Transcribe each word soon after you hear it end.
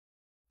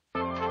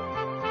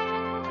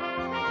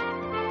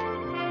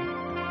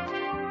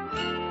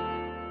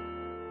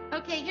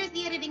Okay, here's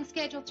the editing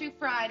schedule through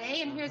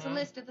Friday, and here's a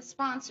list of the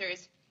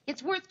sponsors.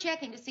 It's worth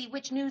checking to see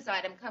which news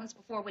item comes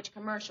before which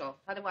commercial.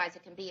 Otherwise,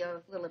 it can be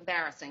a little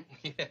embarrassing.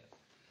 Yeah.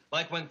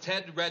 Like when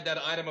Ted read that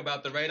item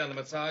about the raid on the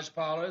massage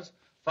parlors,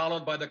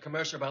 followed by the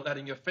commercial about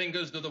letting your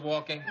fingers do the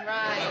walking.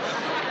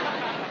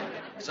 Right.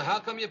 So how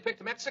come you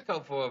picked Mexico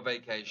for a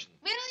vacation?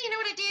 Well, you know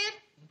what I did?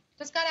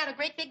 Just got out a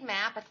great big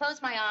map. I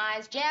closed my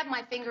eyes, jabbed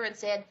my finger, and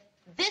said,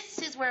 this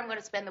is where I'm going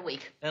to spend the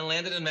week. And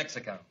landed in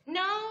Mexico.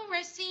 No,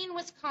 Racine,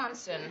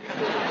 Wisconsin.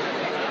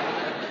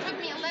 It took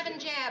me 11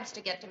 jabs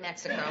to get to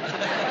Mexico.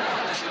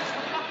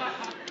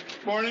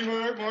 Morning,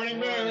 Murr. Morning,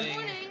 Murr.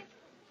 Morning.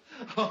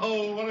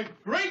 Oh, what a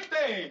great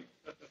day.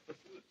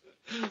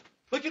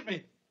 Look at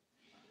me.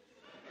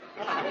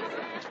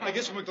 I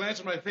guess from a glance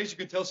at my face, you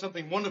can tell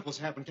something wonderful's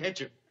happened, can't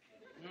you?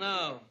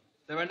 No,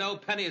 there are no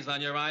pennies on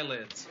your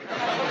eyelids.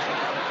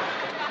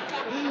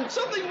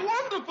 Something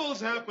wonderful's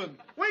happened.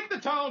 Wake the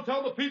town,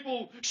 tell the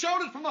people,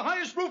 shout it from the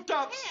highest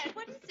rooftops. Ted,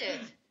 what is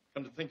it?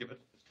 Come to think of it,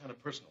 it's kind of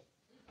personal.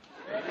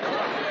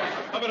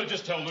 I better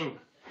just tell Lou.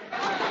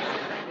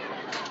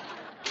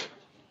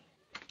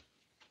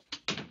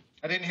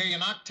 I didn't hear you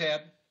knock,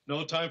 Ted.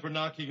 No time for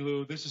knocking,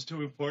 Lou. This is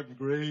too important.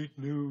 Great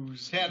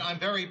news. Ted, I'm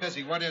very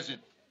busy. What is it?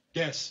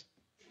 Guess.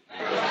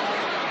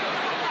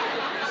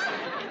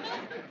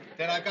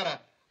 Ted, I've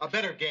got a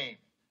better game.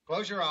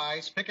 Close your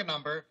eyes, pick a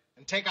number,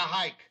 and take a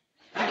hike.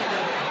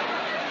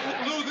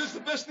 Lou, this is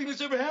the best thing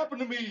that's ever happened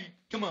to me.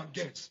 Come on,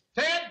 guess.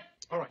 Ted!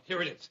 All right,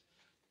 here it is.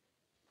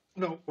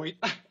 No, wait.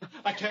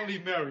 I can't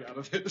leave Mary out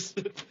of this.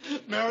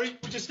 Mary,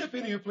 would you step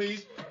in here,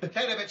 please?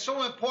 Ted, if it's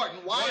so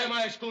important, Why am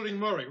I excluding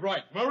Murray?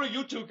 Right. Murray,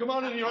 you two, come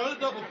on in here. Other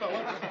double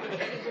fella.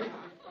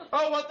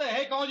 Oh, what the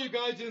heck, all you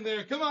guys in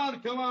there. Come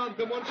on, come on,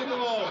 come on, come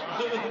on.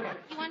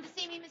 You wanted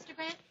to see me, Mr.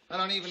 Grant? I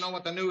don't even know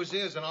what the news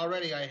is, and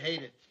already I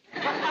hate it.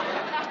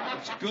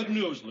 It's good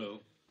news,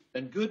 Lou.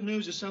 And good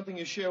news is something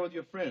you share with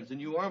your friends, and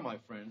you are my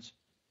friends.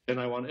 And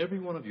I want every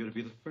one of you to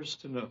be the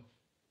first to know.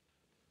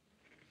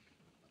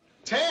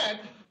 Ted!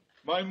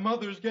 My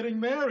mother's getting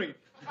married.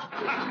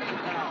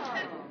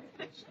 I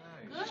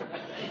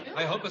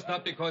hope it's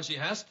not because she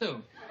has to.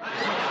 Isn't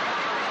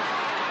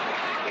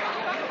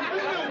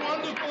it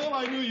wonderful?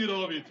 I knew you'd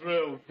all be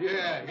thrilled.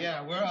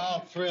 Yeah, we're all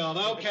thrilled.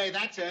 Okay,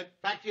 that's it.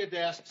 Back to your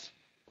desks.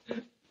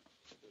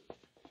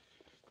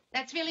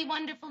 That's really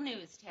wonderful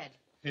news, Ted.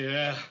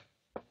 Yeah.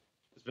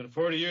 It's been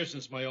 40 years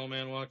since my old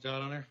man walked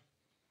out on her.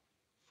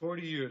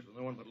 40 years with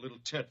no one but little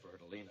Ted for her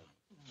to lean on.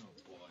 Oh,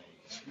 boy.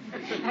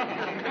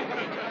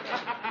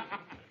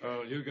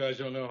 Oh, you guys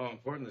don't know how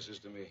important this is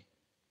to me.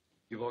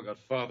 You've all got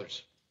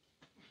fathers.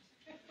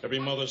 Every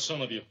mother's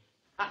son of you.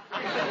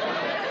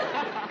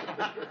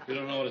 You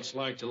don't know what it's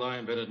like to lie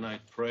in bed at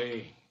night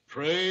praying.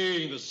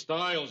 Praying the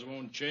styles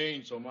won't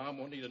change so Mom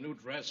won't need a new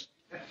dress.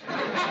 You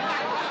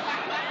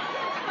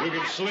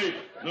can sleep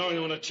knowing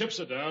when the chips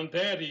are down,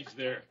 Daddy's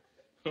there.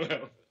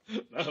 Well,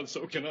 now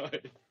so can I.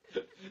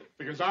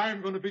 Because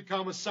I'm going to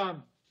become a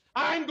son.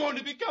 I'm going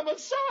to become a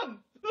son!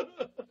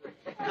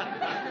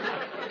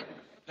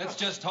 Let's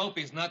just hope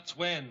he's not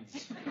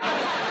twins.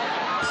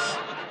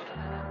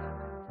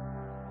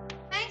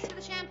 Thanks for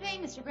the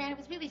champagne, Mr. Grant. It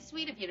was really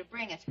sweet of you to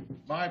bring it.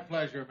 My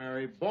pleasure,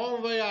 Mary.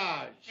 Bon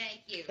voyage.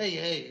 Thank you.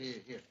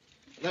 Hey, here.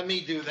 Let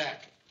me do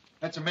that.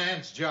 That's a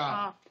man's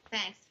job. Oh,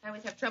 thanks. I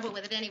always have trouble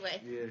with it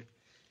anyway. Yeah.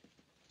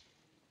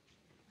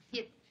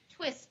 You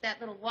twist that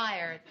little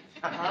wire,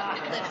 it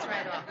lifts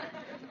right off.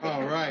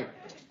 All right.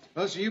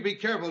 Listen, you be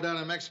careful down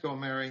in Mexico,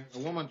 Mary. A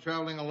woman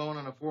traveling alone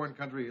in a foreign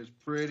country is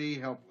pretty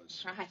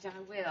helpless. Right, I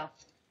will.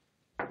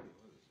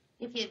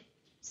 If you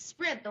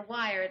spread the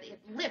wire, it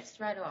lifts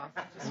right off.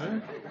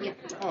 Huh? Yeah.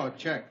 Oh,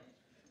 check.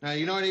 Now,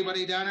 you know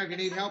anybody down there if you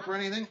need help or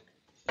anything?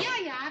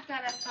 Yeah, I've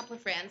got a couple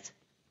of friends.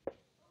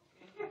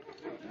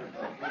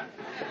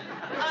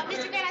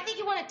 Mr. Grant, I think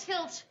you want to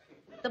tilt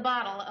the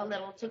bottle a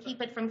little to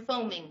keep it from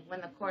foaming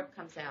when the cork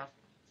comes out.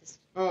 Just...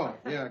 Oh,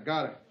 yeah,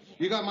 got it.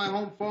 You got my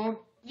home phone?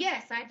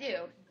 Yes, I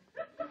do.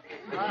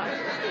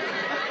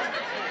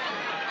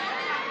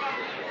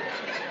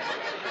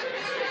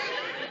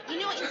 You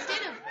know,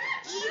 instead of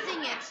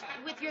easing it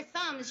with your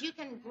thumbs, you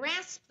can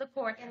grasp the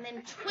cork and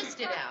then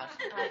twist it out.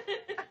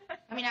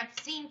 I've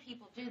seen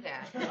people do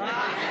that. Oh,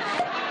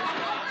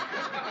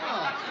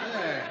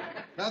 yeah.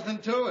 Nothing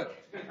to it.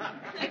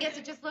 I guess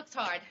it just looks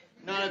hard.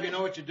 Not if you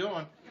know what you're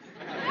doing.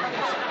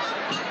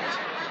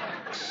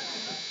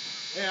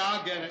 Yeah,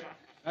 I'll get it.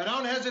 Now,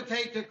 don't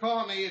hesitate to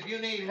call me if you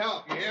need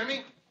help. You hear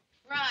me?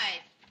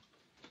 Right.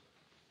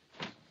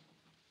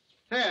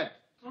 Ted.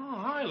 Oh,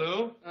 hi,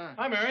 Lou.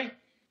 Hi, Mary.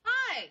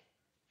 Hi.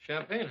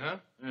 Champagne, huh?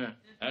 Yeah.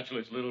 Actually,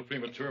 it's a little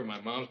premature. My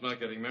mom's not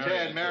getting married.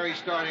 Ted, Mary's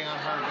starting on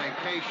her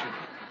vacation.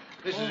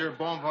 This is her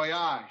bon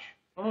voyage.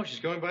 Oh, she's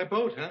going by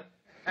boat, huh?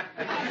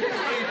 What are you doing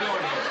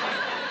here?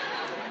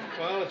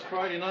 Well, it's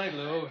Friday night,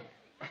 Lou.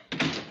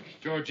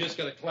 George just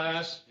got a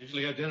class.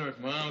 Usually have dinner at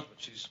Mom's, but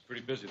she's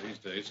pretty busy these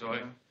days, so I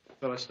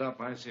thought I'd stop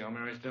by and see how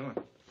Mary's doing.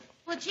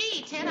 Well,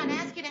 gee, Ted, I'd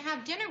ask you to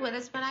have dinner with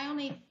us, but I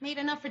only made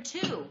enough for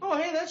two. Oh,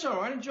 hey, that's all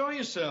right. Enjoy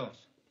yourselves.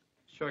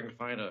 Sure I can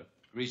find a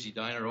greasy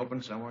diner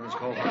open somewhere in this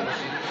cold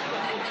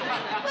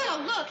house?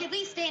 Well, look, at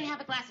least stay and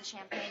have a glass of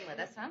champagne with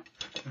us, huh?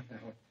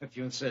 If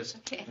you insist.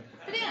 Okay.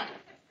 Sit down.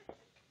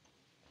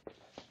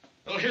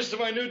 Well, here's to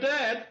my new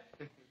dad.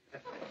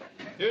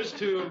 Here's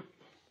to...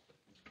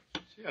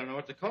 See, I don't know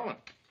what to call him.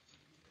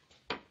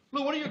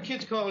 Lou, what do your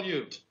kids call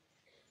you?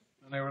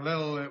 When they were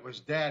little, it was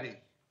Daddy.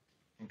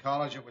 In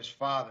college, it was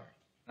Father.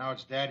 Now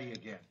it's Daddy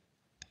again.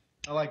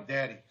 I like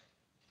Daddy.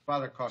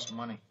 Father costs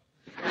money.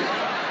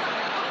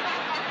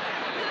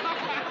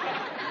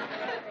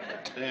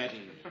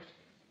 Daddy.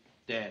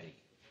 Daddy.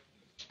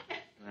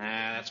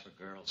 Nah, that's for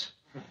girls.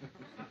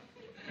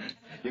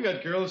 You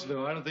got girls,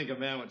 though. I don't think a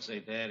man would say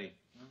Daddy.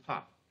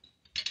 Pop.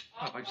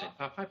 Pop, I'd say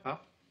Pop. Hi,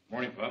 Pop.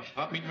 Morning, Pop.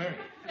 Pop, meet Mary.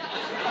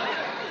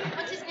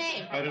 What's his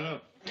name? I don't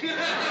know.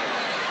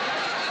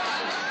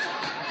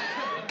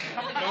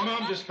 My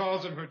mom just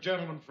calls him her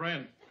gentleman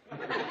friend.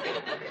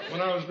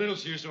 When I was little,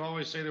 she used to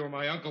always say they were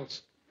my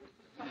uncles.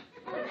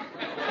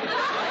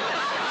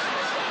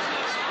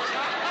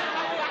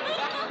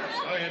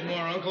 I had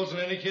more uncles than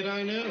any kid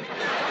I knew.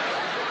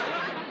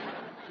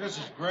 This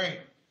is great.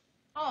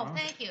 Oh,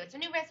 thank you. It's a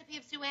new recipe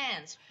of Sue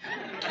Ann's.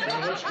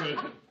 Oh, that's good.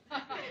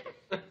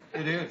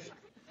 It is.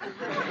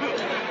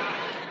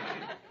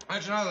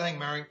 That's another thing,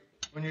 Mary.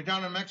 When you're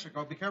down in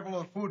Mexico, be careful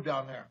of the food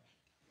down there.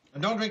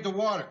 And don't drink the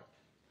water.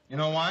 You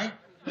know why?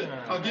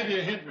 I'll give you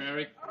a hint,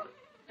 Mary.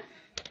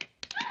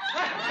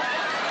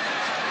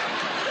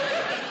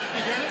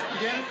 You get it? You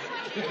get it?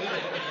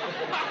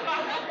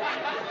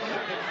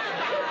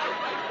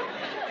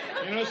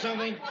 You know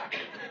something?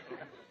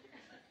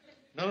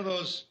 None of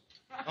those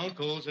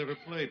uncles ever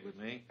played with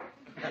me.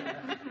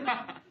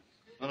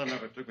 None of them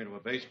ever took me to a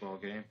baseball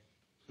game.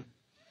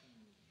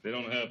 They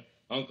don't have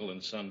Uncle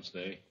and Son's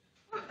Day.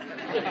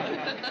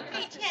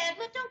 Hey, Ted,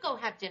 look, don't go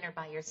have dinner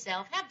by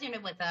yourself. Have dinner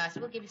with us.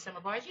 We'll give you some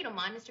of ours. You don't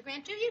mind, Mr.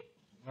 Grant, do you?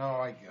 No,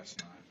 I guess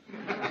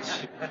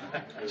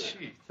not.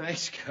 Gee,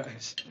 thanks,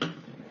 guys.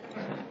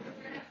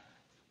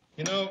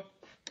 You know,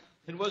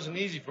 it wasn't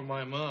easy for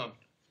my mom.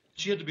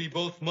 She had to be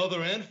both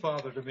mother and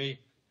father to me.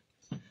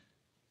 You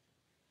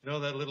know,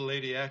 that little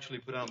lady actually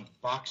put on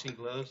boxing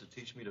gloves to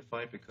teach me to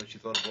fight because she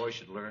thought a boy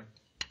should learn.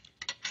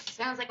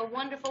 Sounds like a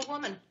wonderful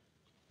woman.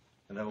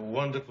 And a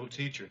wonderful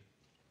teacher.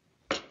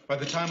 By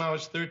the time I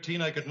was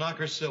 13, I could knock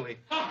her silly.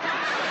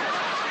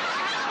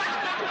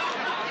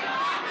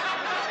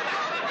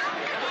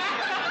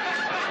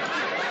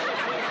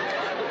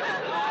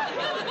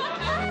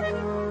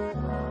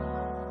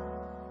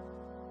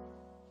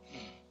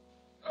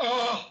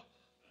 Oh,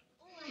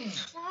 I'm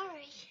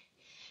sorry.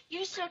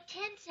 You're so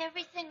tense,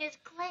 everything is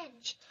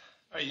clenched.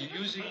 Are you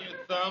using your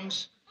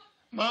thumbs?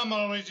 Mom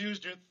always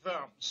used her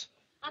thumbs.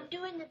 I'm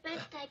doing the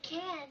best I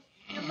can.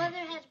 Your mother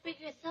has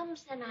bigger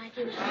thumbs than I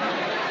do.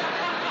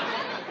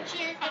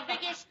 She has the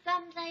biggest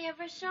thumbs I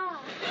ever saw.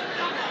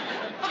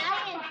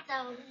 Giant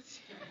thumbs.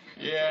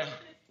 Yeah,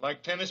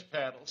 like tennis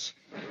paddles.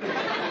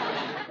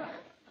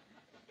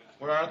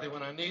 Where are they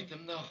when I need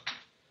them, though?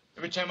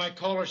 Every time I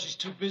call her, she's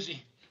too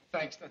busy.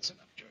 Thanks, that's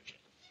enough, Georgia.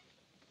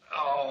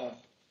 Oh.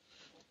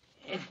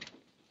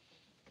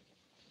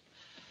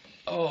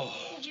 Oh.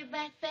 Is your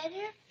back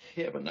better?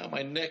 Yeah, but now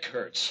my neck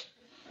hurts.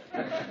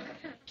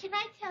 Can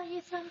I tell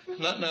you something?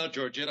 Not now,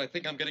 Georgette. I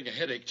think I'm getting a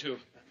headache, too.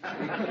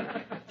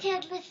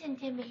 Ted, listen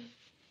to me.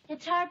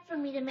 It's hard for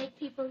me to make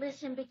people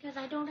listen because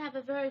I don't have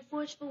a very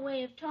forceful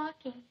way of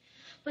talking.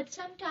 But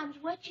sometimes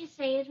what you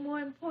say is more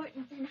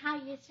important than how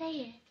you say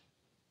it.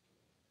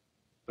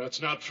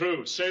 That's not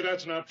true. Say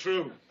that's not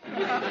true.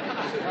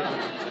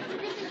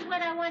 This is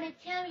what I want to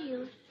tell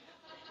you.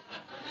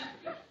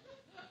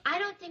 I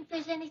don't think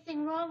there's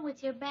anything wrong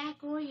with your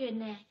back or your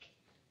neck.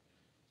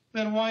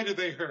 Then why do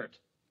they hurt?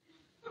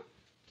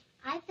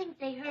 I think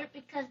they hurt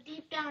because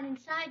deep down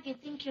inside you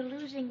think you're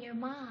losing your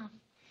mom.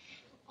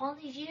 All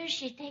these years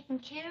she's taken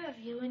care of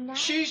you, and now...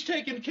 She's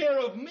taken care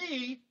of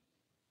me?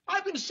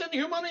 I've been sending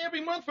her money every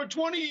month for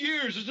 20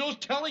 years. There's no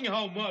telling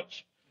how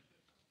much.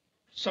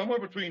 Somewhere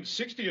between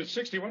 60 and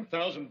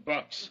 61,000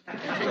 bucks. And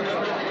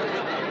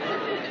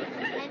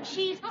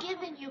she's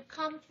given you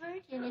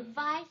comfort and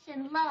advice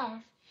and love.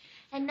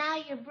 And now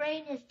your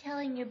brain is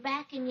telling your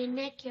back and your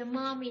neck your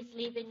mommy's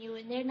leaving you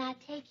and they're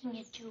not taking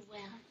it too well.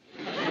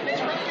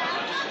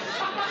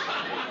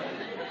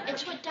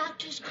 It's what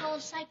doctors call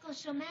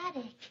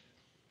psychosomatic.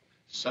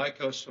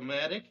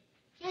 Psychosomatic?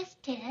 Yes,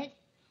 Ted.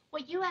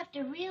 What you have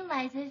to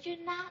realize is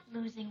you're not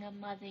losing a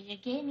mother. You're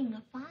gaining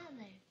a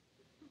father.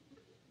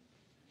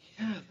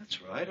 Yeah,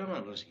 that's right. I'm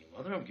not losing a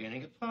mother. I'm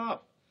gaining a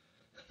pop.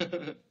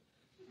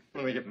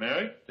 When we get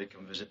married, they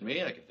come visit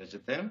me. I can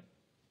visit them.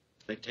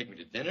 They take me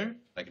to dinner.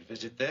 I can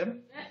visit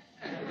them.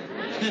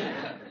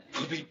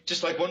 We'll be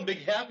just like one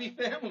big happy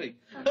family.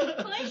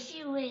 Of course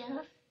you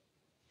will.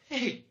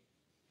 Hey,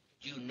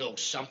 you know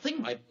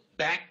something? My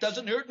back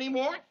doesn't hurt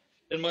anymore,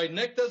 and my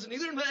neck doesn't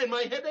either, and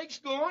my headache's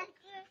gone.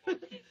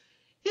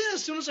 Yeah,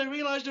 as soon as I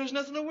realized there was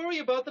nothing to worry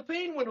about, the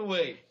pain went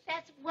away.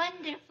 That's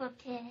wonderful,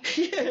 Ted.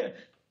 Yeah,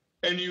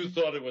 and you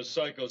thought it was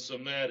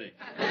psychosomatic.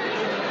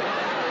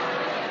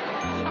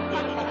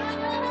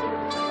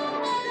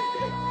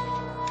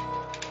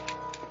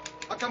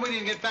 come we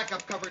didn't get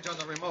backup coverage on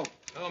the remote?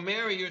 Oh,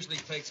 Mary usually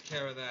takes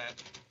care of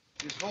that.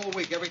 This whole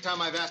week, every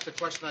time I've asked a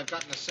question, I've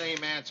gotten the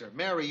same answer.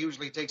 Mary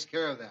usually takes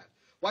care of that.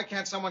 Why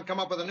can't someone come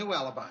up with a new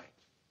alibi?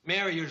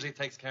 Mary usually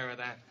takes care of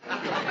that.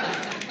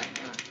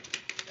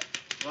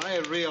 If I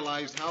had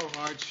realized how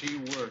hard she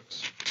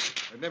works,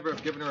 I'd never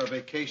have given her a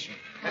vacation.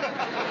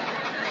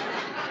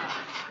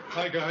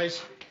 Hi,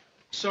 guys.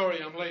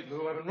 Sorry I'm late,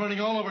 Lou. I've been running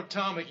all over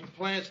town making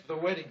plans for the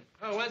wedding.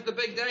 Oh, when's the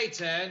big day,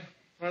 Ted?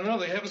 I don't know.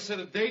 They haven't set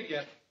a date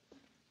yet.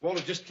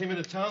 Walter just came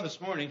into town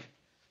this morning.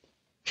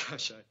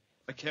 Gosh,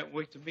 I can't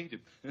wait to meet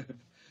him.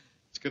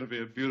 It's going to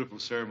be a beautiful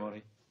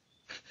ceremony.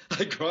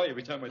 I cry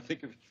every time I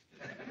think of it.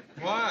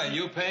 Why? Are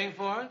you paying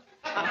for it?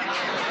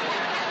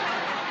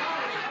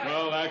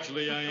 Well,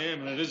 actually, I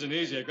am, and it isn't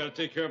easy. I've got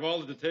to take care of all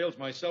the details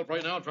myself.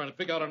 Right now, I'm trying to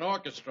pick out an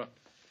orchestra.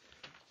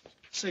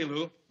 Say,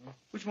 Lou,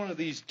 which one of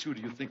these two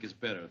do you think is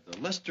better, the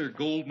Lester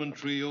Goldman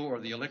Trio or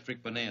the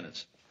Electric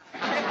Bananas?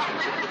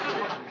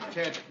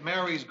 Ted,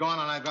 Mary's gone,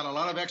 and I've got a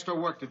lot of extra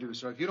work to do,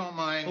 so if you don't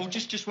mind... Oh,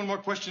 just one more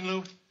question,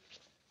 Lou.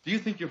 Do you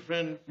think your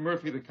friend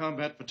Murphy, the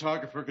combat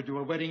photographer, could do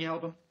a wedding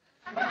album?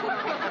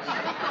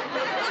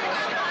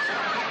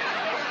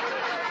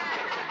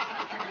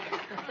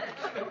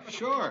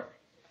 Sure.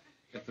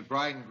 If the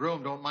bride and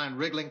groom don't mind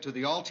wriggling to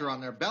the altar on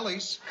their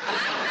bellies.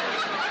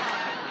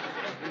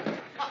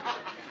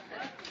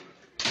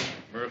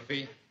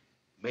 Murphy,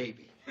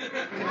 maybe.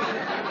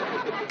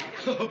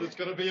 Oh, that's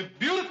going to be a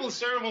beautiful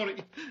ceremony.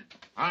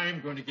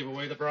 I'm going to give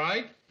away the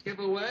bride. Give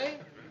away?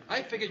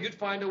 I figured you'd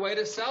find a way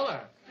to sell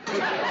her.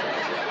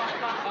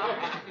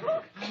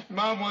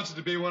 Mom wants it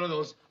to be one of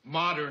those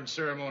modern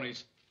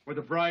ceremonies where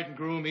the bride and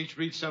groom each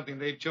read something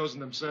they've chosen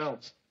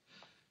themselves.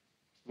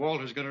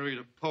 Walter's going to read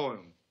a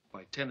poem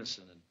by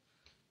Tennyson, and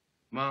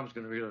Mom's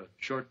going to read a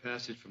short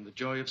passage from The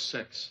Joy of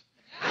Sex.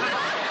 I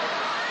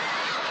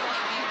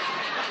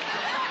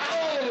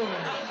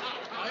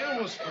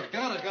almost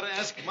forgot. I've got to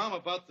ask Mom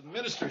about the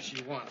minister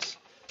she wants.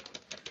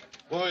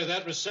 Boy,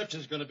 that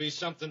reception's going to be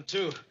something,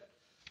 too.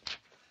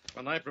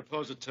 When I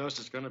propose a toast,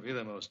 it's going to be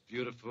the most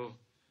beautiful,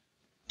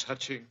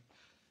 touching,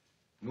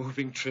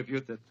 moving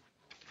tribute that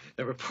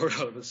ever poured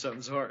out of a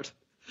son's heart.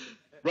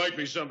 Write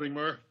me something,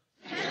 Mur.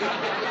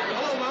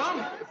 Hello,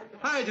 Mom.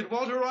 Hi, did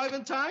Walter arrive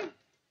in time?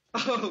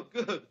 Oh,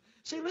 good.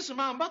 Say, listen,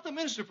 Mom, about the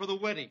minister for the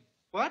wedding.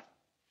 What?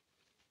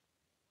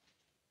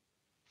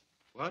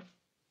 What?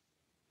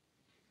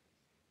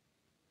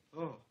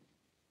 Oh.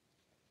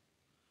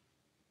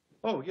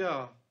 Oh,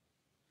 yeah.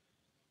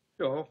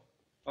 Yeah,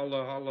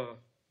 I'll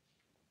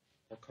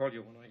call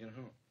you when I get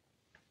home.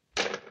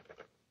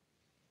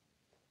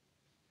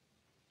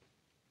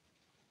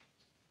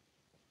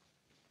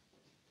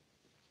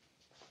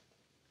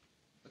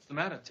 What's the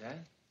matter,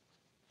 Ted?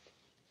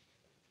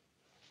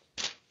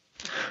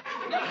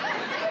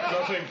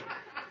 Nothing.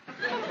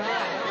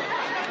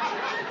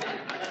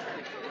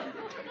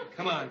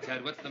 Come on,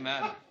 Ted, what's the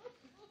matter?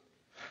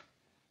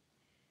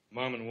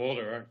 Mom and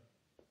Walter aren't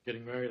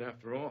getting married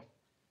after all.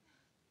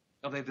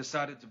 Oh, they've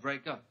decided to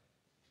break up.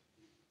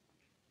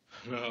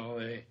 No,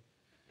 they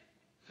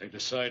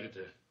decided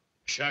to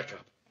shack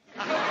up.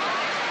 Hello?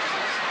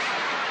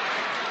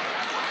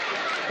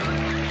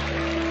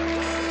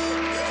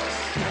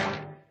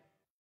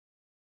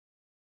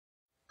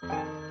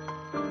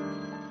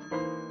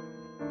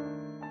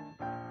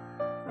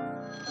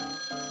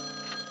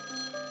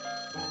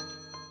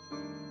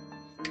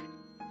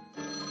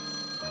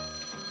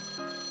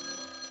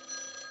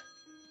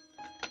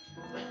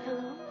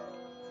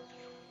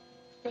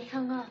 They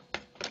hung up.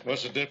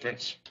 What's the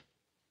difference?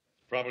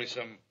 Probably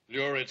some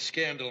lurid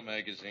scandal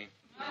magazine.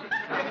 It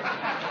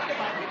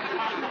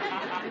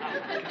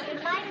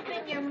might have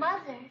been your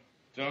mother.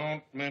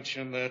 Don't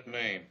mention that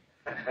name.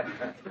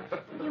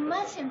 You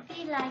mustn't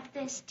be like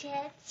this,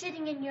 Ted,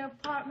 sitting in your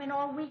apartment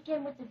all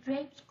weekend with the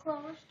drapes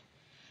closed.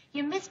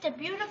 You missed a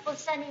beautiful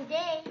sunny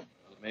day.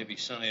 Well, it may be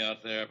sunny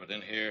out there, but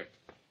in here,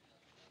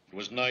 it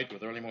was night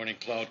with early morning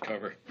cloud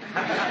cover.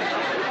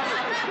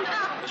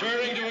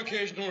 Turning to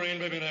occasional rain,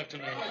 maybe in the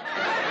afternoon.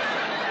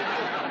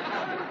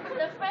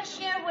 The fresh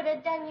air would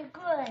have done you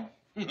good.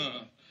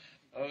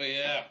 Oh,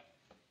 yeah.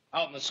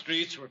 Out in the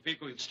streets where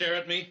people would stare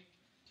at me,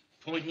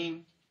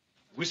 pointing,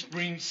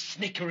 whispering,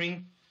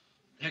 snickering.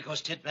 There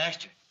goes Ted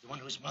Baxter, the one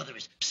whose mother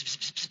is...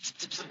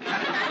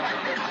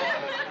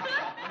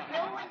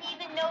 No one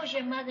even knows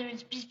your mother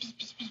is...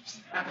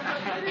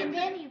 And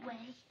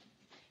anyway,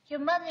 your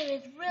mother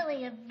is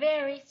really a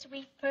very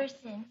sweet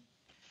person.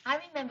 I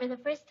remember the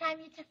first time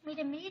you took me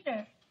to meet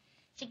her.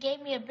 She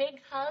gave me a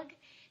big hug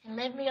and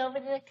led me over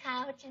to the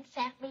couch and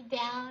sat me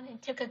down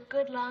and took a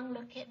good long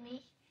look at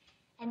me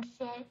and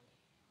said,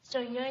 "So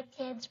you're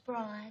Ted's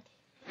broad."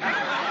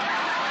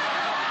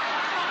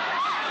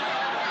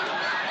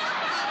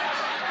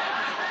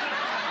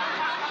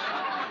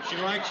 She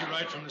liked you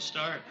right from the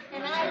start.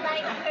 And I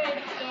like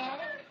her, Ted.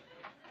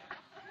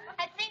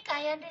 I think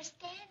I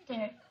understand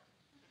her.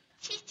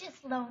 She's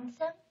just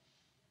lonesome.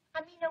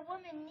 I mean, a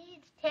woman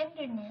needs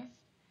tenderness.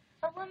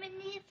 A woman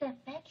needs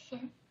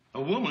affection. A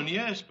woman,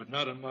 yes, but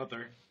not a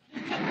mother.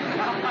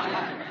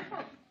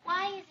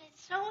 Why is it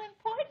so,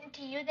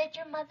 you that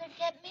your mother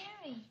get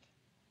married?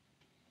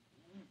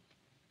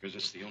 Because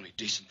it's the only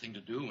decent thing to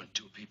do when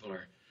two people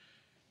are,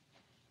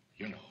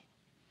 you know.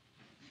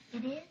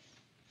 It is?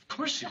 Of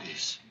course it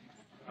is.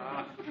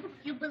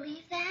 You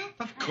believe that?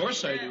 Of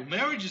course I do.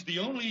 Marriage is the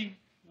only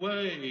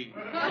way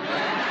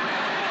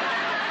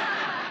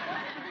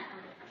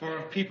for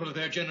people of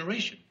their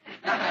generation.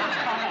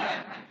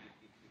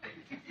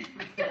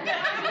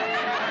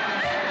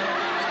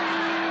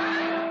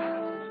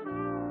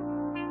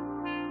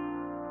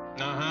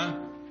 Uh-huh.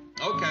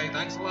 Okay,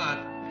 thanks a lot.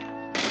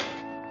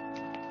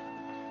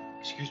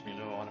 Excuse me,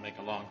 Lou. I want to make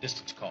a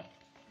long-distance call.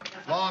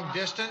 Long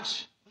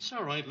distance? That's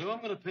all right, Lou. I'm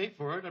going to pay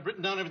for it. I've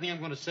written down everything I'm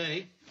going to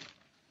say.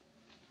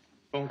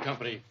 Phone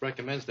company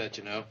recommends that,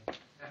 you know.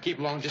 Keep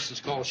long-distance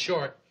calls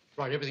short.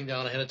 Write everything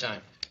down ahead of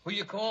time. Who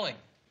you calling?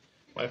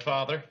 My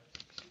father.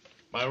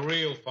 My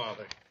real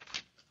father.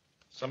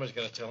 Somebody's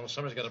got to tell him.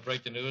 Somebody's got to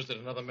break the news that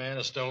another man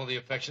has stolen the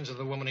affections of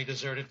the woman he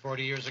deserted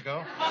 40 years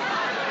ago.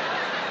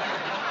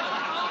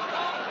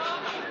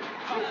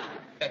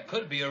 That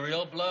could be a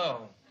real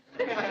blow.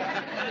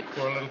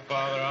 Poor little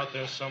father out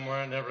there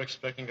somewhere, never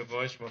expecting a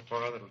voice from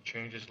afar that'll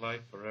change his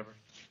life forever.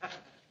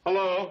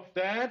 Hello,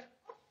 Dad?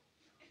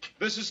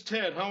 This is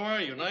Ted. How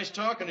are you? Nice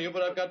talking to you,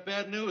 but I've got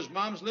bad news.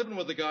 Mom's living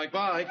with the guy.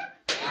 Bye.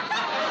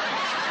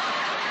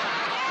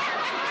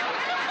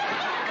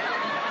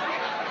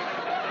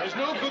 There's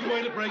no good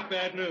way to break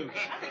bad news.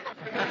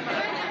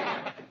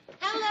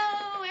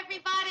 Hello,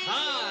 everybody.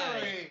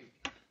 Hi.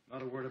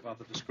 Not a word about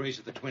the disgrace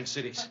of the Twin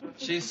Cities.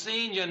 She's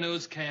seen your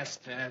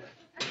newscast, Ted.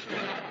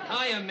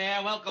 Hiya,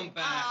 Mayor. Welcome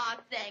back. Aw,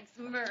 thanks,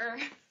 Murr.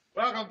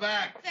 Welcome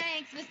back.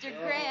 Thanks, Mr.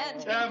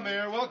 Grant. Yeah,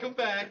 Mayor. Welcome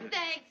back.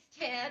 Thanks,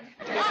 Ted.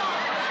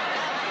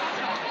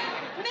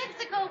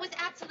 Mexico was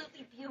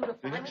absolutely beautiful.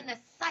 I mean, the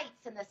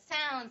sights and the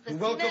sounds, the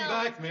Welcome smells.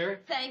 back, Mayor.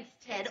 Thanks,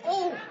 Ted.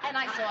 Oh, and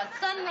I saw a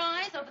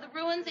sunrise over the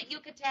ruins at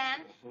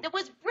Yucatan that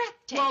was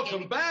breathtaking.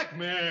 Welcome back,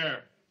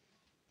 Mayor.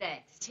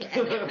 Thanks, Ted.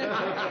 You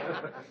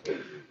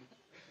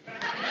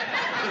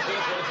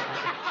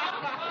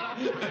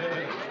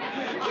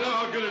know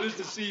how good it is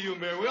to see you,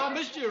 Mayor. We all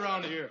missed you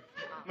around here.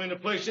 I mean, the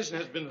place just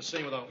has been the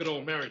same without good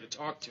old Mary to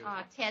talk to.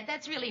 Oh, Ted,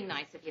 that's really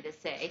nice of you to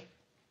say.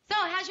 So,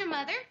 how's your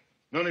mother?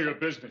 None of your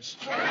business.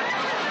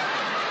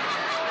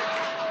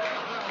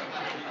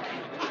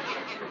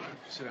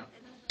 Sit down.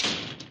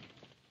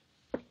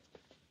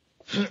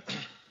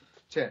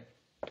 Ted,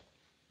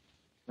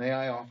 may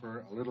I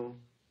offer a little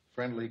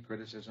friendly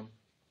criticism?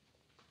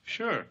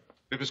 Sure,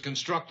 if it's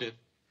constructive.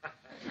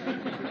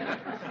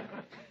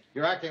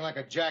 You're acting like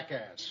a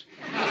jackass.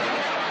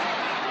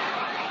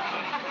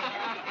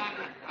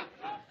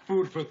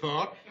 Food for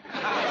thought.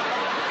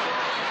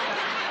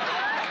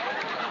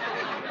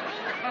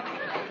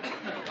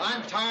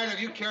 I'm tired of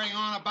you carrying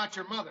on about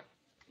your mother.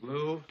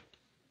 Lou,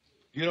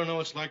 you don't know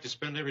what it's like to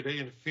spend every day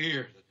in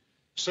fear that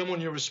someone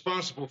you're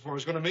responsible for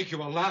is going to make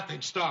you a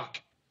laughing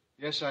stock.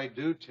 Yes, I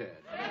do, Ted.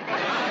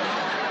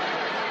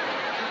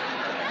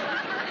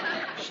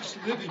 She's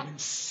living in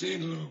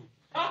sin, Lou.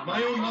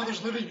 My own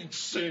mother's living in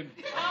sin.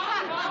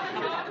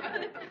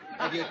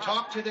 Have you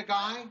talked to the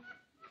guy?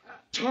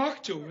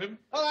 Talk to him?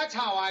 Well, that's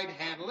how I'd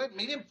handle it.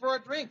 Meet him for a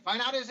drink. Find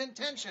out his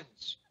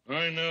intentions.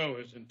 I know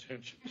his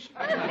intentions.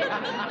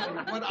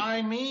 What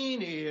I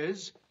mean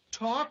is,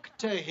 talk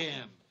to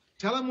him.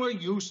 Tell him where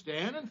you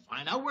stand and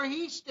find out where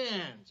he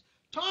stands.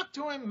 Talk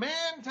to him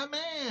man to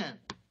man.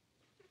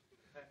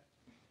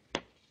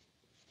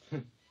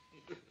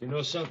 You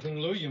know something,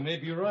 Lou? You may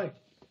be right.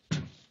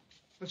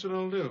 That's what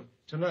I'll do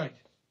tonight.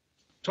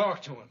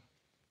 Talk to him.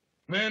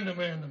 Man to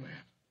man to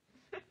man.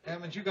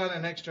 Haven't you got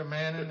an extra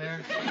man in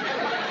there?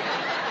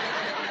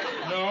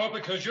 No,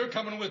 because you're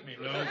coming with me,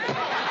 Lou.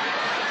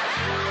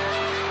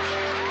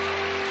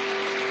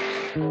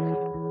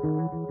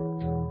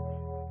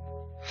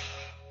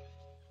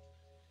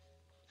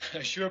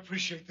 I sure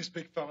appreciate this,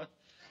 big fella.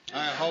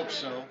 I hope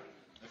so.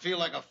 I feel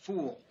like a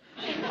fool.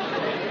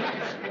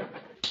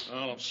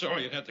 Well, I'm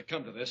sorry you'd have to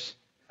come to this.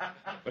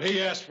 But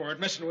he asked for it,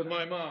 messing with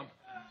my mom.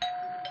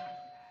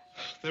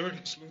 There it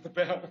is, Lou, the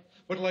bell.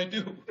 What'll I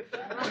do?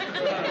 Come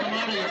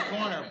out of your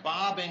corner,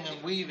 bobbing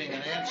and weaving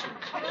and answer.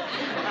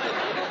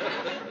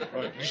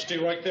 Right, you stay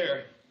right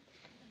there.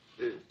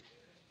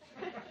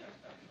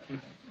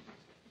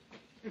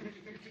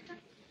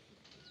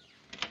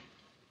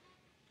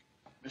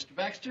 Mr.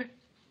 Baxter,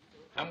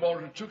 I'm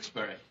Walter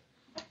Tewksbury.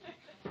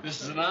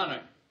 This is an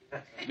honor.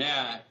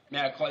 May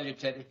I call you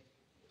Teddy?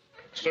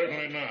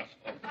 Certainly not.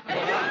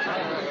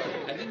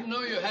 I didn't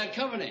know you had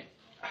company.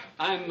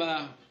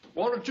 I'm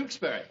Walter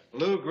Tewksbury.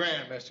 Lou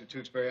Grant, Mr.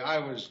 Tewksbury. I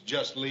was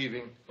just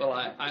leaving. Well,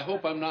 I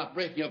hope I'm not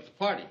breaking up the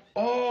party.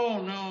 Oh,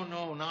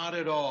 no, not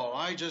at all.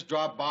 I just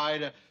dropped by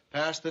to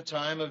pass the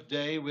time of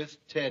day with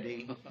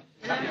Teddy.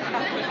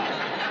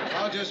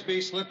 I'll just be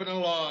slipping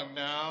along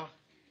now.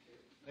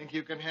 Think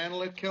you can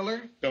handle it,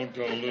 killer? Don't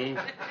go, Lou.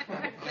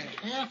 I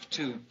have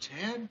to,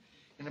 Ted.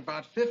 In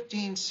about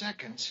 15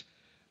 seconds,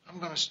 I'm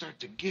going to start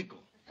to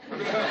giggle.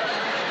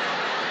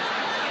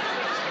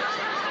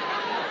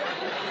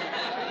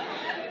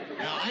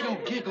 Now, I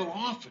don't giggle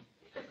often,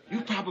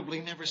 You've probably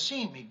never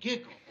seen me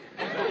giggle.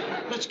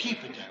 Let's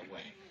keep it that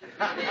way.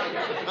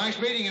 Nice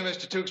meeting you,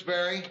 Mr.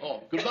 Tewksbury.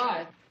 Oh,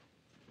 goodbye.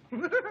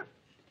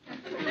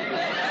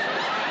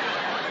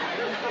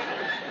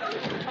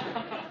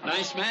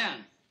 Nice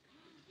man.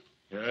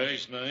 Yeah,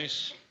 he's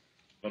nice,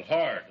 but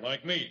hard,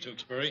 like me,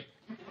 Tewksbury.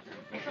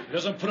 He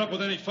doesn't put up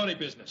with any funny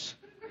business.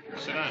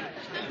 Sit down.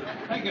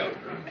 Thank you.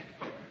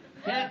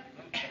 Ted,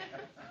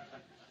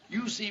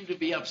 you seem to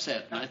be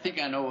upset, and I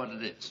think I know what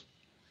it is.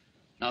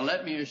 Now,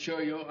 let me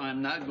assure you,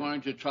 I'm not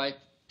going to try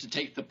to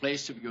take the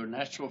place of your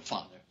natural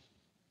father.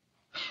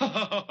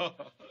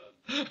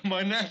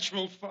 My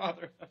natural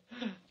father.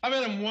 I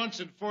met him once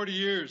in 40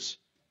 years.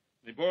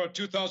 He borrowed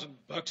 $2,000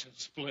 and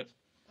split.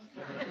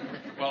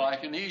 Well, I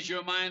can ease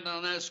your mind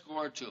on that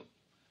score, too.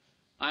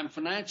 I'm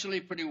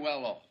financially pretty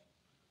well off.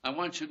 I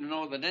want you to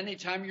know that any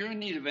time you're in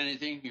need of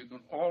anything, you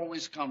can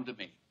always come to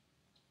me.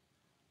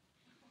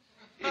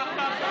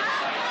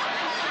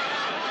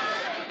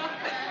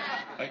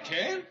 I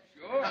can?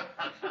 Sure.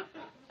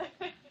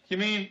 You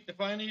mean if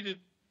I needed,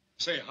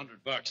 say,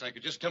 $100, I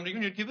could just come to you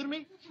and you'd give it to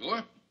me?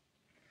 Sure.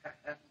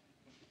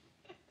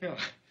 Yeah.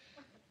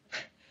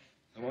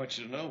 I want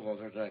you to know,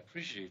 Walter, that I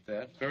appreciate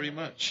that very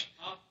much.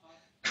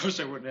 Of course,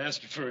 I wouldn't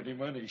ask you for any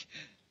money,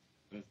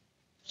 but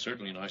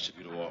certainly nice of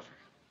you to offer.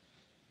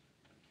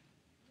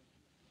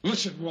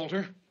 Listen,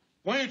 Walter,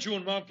 why aren't you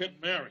and Mom getting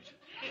married?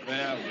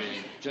 Well,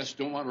 we just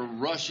don't want to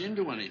rush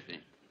into anything.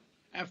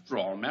 After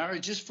all,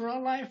 marriage is for a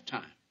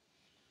lifetime.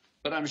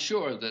 But I'm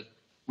sure that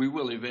we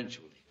will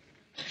eventually.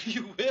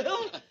 You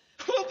will?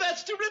 Well,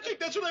 that's terrific.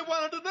 That's what I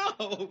wanted to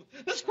know.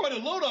 That's quite a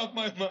load off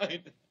my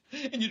mind.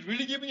 And you'd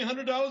really give me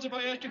 $100 if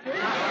I asked you for it?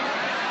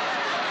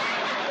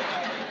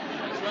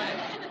 That's right.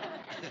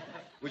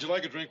 Would you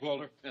like a drink,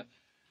 Walter?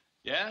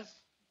 Yes?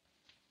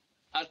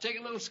 I'll take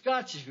a little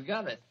scotch if you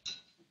got it.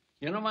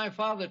 You know, my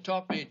father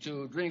taught me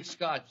to drink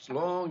scotch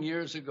long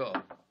years ago.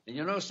 And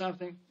you know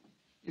something?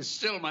 It's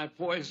still my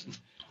poison.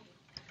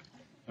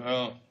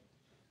 Well,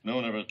 no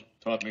one ever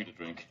taught me to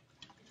drink.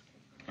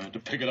 I had to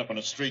pick it up on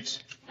the streets.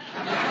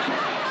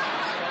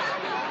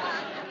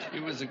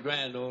 He was a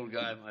grand old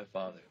guy, my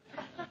father.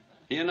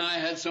 He and I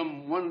had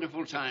some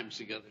wonderful times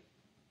together.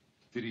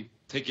 Did he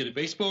take you to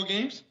baseball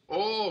games?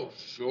 Oh,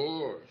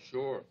 sure.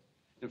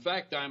 In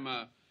fact, I'm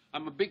a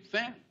big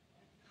fan.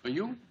 Are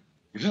you?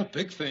 You're a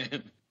big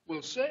fan.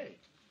 Well, say,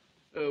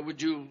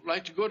 would you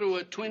like to go to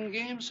a twin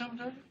game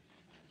sometime?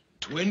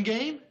 Twin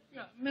game?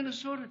 Yeah,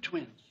 Minnesota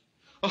Twins.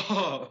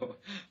 Oh,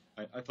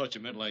 I thought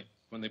you meant like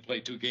when they play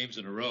 2 games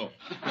in a row.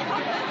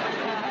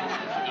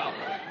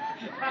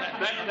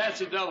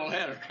 That's a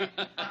doubleheader.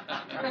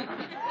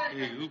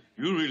 Hey, you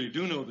really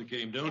do know the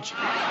game, don't you?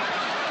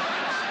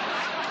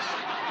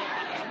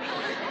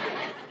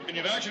 And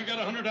you've actually got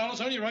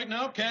 $100 on you right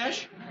now,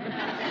 cash?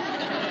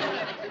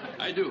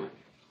 I do.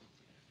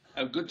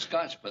 A good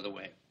scotch, by the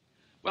way.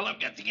 Well, I've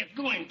got to get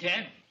going,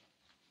 Ted.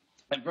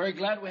 I'm very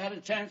glad we had a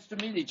chance to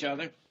meet each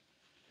other.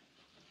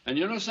 And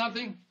you know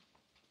something?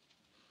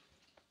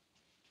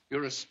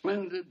 You're a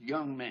splendid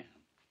young man.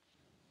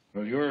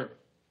 Well, you're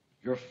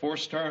 4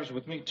 stars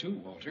with me, too,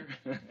 Walter.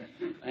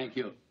 Thank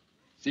you.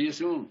 See you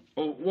soon.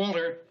 Oh,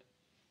 Walter,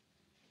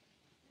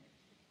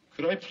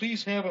 could I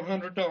please have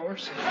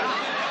 $100?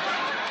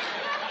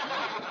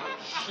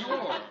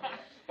 Sure.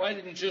 Why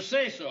didn't you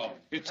say so?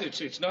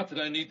 It's not that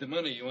I need the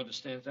money, you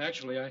understand.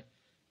 Actually,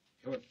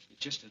 it's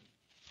just that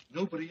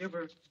nobody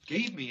ever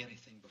gave me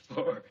anything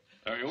before.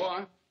 There you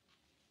are.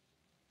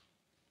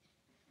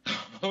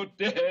 Oh,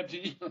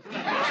 Daddy.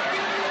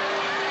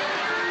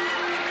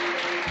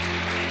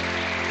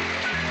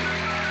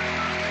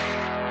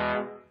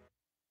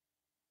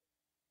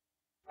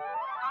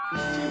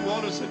 Gee,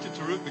 Walter's such a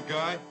terrific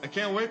guy. I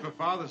can't wait for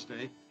Father's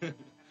Day.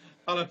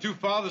 I'll have 2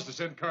 fathers to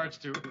send cards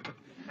to.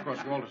 Of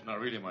course, Walter's not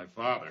really my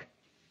father.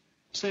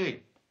 Say,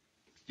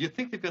 do you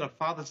think they've got a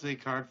Father's Day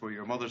card for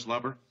your mother's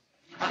lover?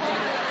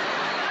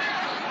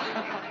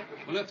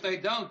 Well, if they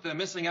don't, they're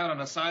missing out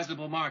on a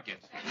sizable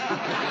market.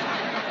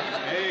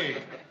 Hey,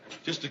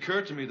 just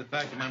occurred to me the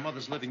fact that my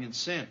mother's living in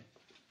sin.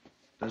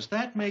 Does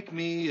that make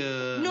me,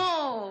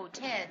 No,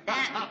 Ted,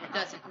 that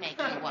doesn't make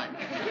you one.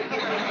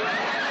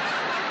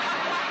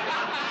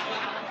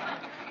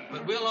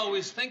 But we'll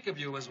always think of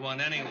you as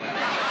one anyway.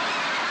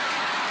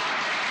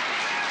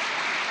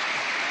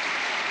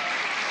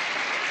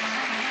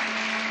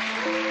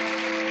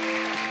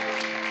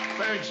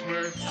 Thanks,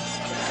 Murph.